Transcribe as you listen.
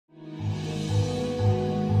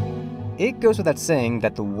It goes without saying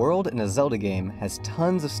that the world in a Zelda game has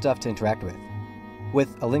tons of stuff to interact with.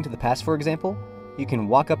 With A Link to the Past, for example, you can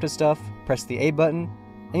walk up to stuff, press the A button,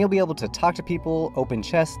 and you'll be able to talk to people, open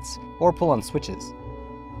chests, or pull on switches.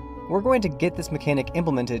 We're going to get this mechanic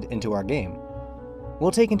implemented into our game.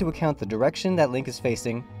 We'll take into account the direction that Link is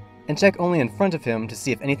facing, and check only in front of him to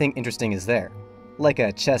see if anything interesting is there, like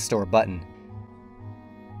a chest or a button.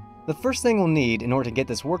 The first thing we'll need in order to get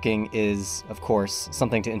this working is, of course,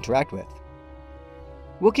 something to interact with.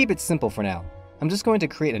 We'll keep it simple for now. I'm just going to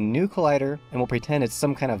create a new collider and we'll pretend it's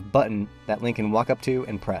some kind of button that Link can walk up to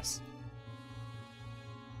and press.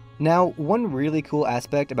 Now, one really cool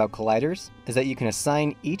aspect about colliders is that you can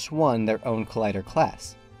assign each one their own collider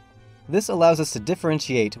class. This allows us to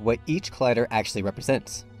differentiate what each collider actually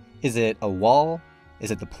represents. Is it a wall?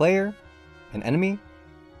 Is it the player? An enemy?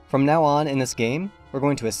 From now on in this game, we're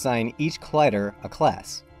going to assign each collider a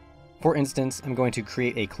class. For instance, I'm going to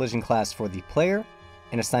create a collision class for the player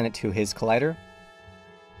and assign it to his collider.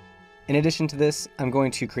 In addition to this, I'm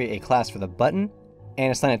going to create a class for the button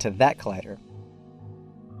and assign it to that collider.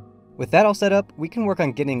 With that all set up, we can work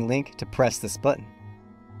on getting Link to press this button.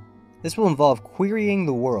 This will involve querying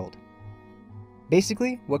the world.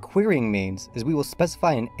 Basically, what querying means is we will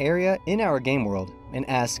specify an area in our game world and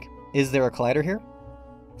ask, is there a collider here?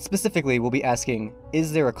 Specifically, we'll be asking,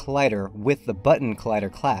 is there a collider with the button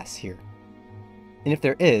collider class here? And if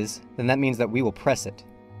there is, then that means that we will press it.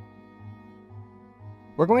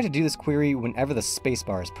 We're going to do this query whenever the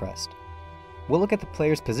spacebar is pressed. We'll look at the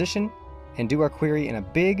player's position and do our query in a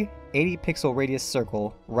big 80 pixel radius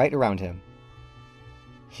circle right around him.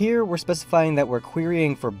 Here we're specifying that we're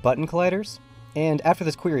querying for button colliders, and after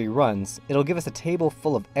this query runs, it'll give us a table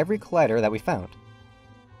full of every collider that we found.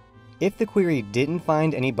 If the query didn't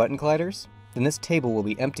find any button colliders, then this table will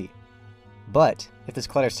be empty. But if this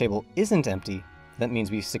colliders table isn't empty, that means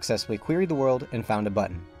we've successfully queried the world and found a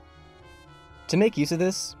button. To make use of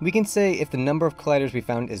this, we can say if the number of colliders we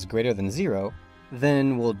found is greater than 0,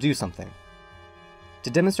 then we'll do something. To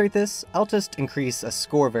demonstrate this, I'll just increase a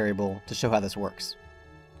score variable to show how this works.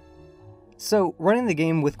 So, running the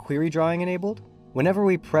game with query drawing enabled, whenever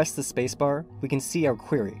we press the spacebar, we can see our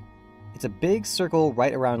query. It's a big circle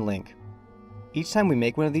right around Link. Each time we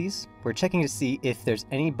make one of these, we're checking to see if there's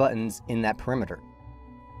any buttons in that perimeter.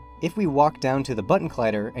 If we walk down to the button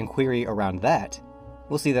collider and query around that,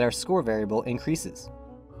 we'll see that our score variable increases.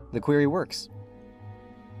 The query works.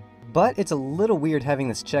 But it's a little weird having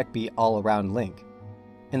this check be all around Link.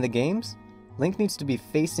 In the games, Link needs to be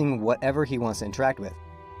facing whatever he wants to interact with.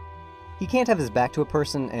 He can't have his back to a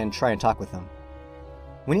person and try and talk with them.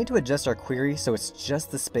 We need to adjust our query so it's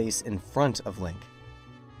just the space in front of Link.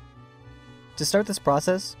 To start this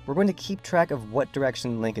process, we're going to keep track of what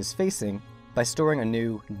direction Link is facing by storing a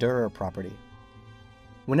new dir property.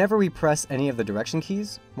 Whenever we press any of the direction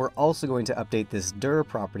keys, we're also going to update this dir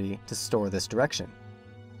property to store this direction.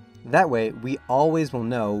 That way, we always will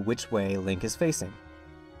know which way Link is facing.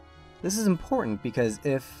 This is important because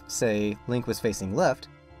if, say, Link was facing left,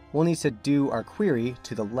 we'll need to do our query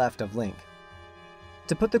to the left of Link.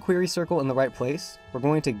 To put the query circle in the right place, we're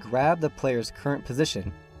going to grab the player's current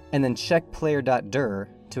position and then check player.dir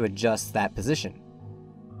to adjust that position.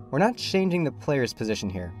 We're not changing the player's position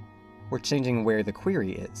here, we're changing where the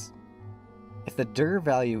query is. If the dir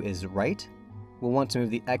value is right, we'll want to move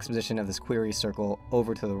the x position of this query circle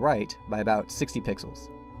over to the right by about 60 pixels.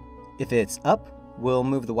 If it's up, we'll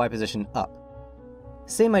move the y position up.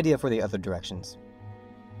 Same idea for the other directions.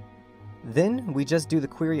 Then we just do the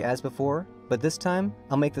query as before, but this time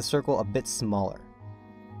I'll make the circle a bit smaller.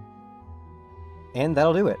 And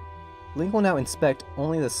that'll do it. Link will now inspect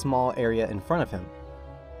only the small area in front of him.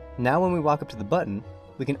 Now when we walk up to the button,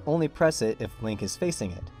 we can only press it if Link is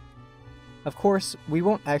facing it. Of course, we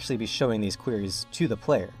won't actually be showing these queries to the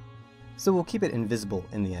player, so we'll keep it invisible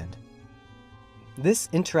in the end. This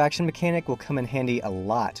interaction mechanic will come in handy a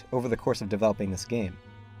lot over the course of developing this game.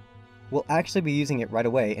 We'll actually be using it right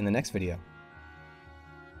away in the next video.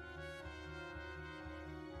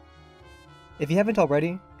 If you haven't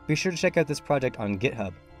already, be sure to check out this project on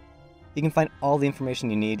GitHub. You can find all the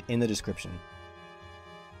information you need in the description.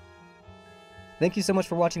 Thank you so much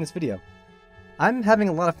for watching this video. I'm having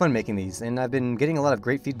a lot of fun making these, and I've been getting a lot of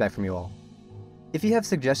great feedback from you all. If you have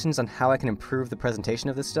suggestions on how I can improve the presentation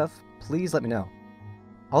of this stuff, please let me know.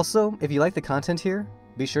 Also, if you like the content here,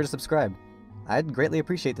 be sure to subscribe. I'd greatly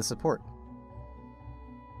appreciate the support.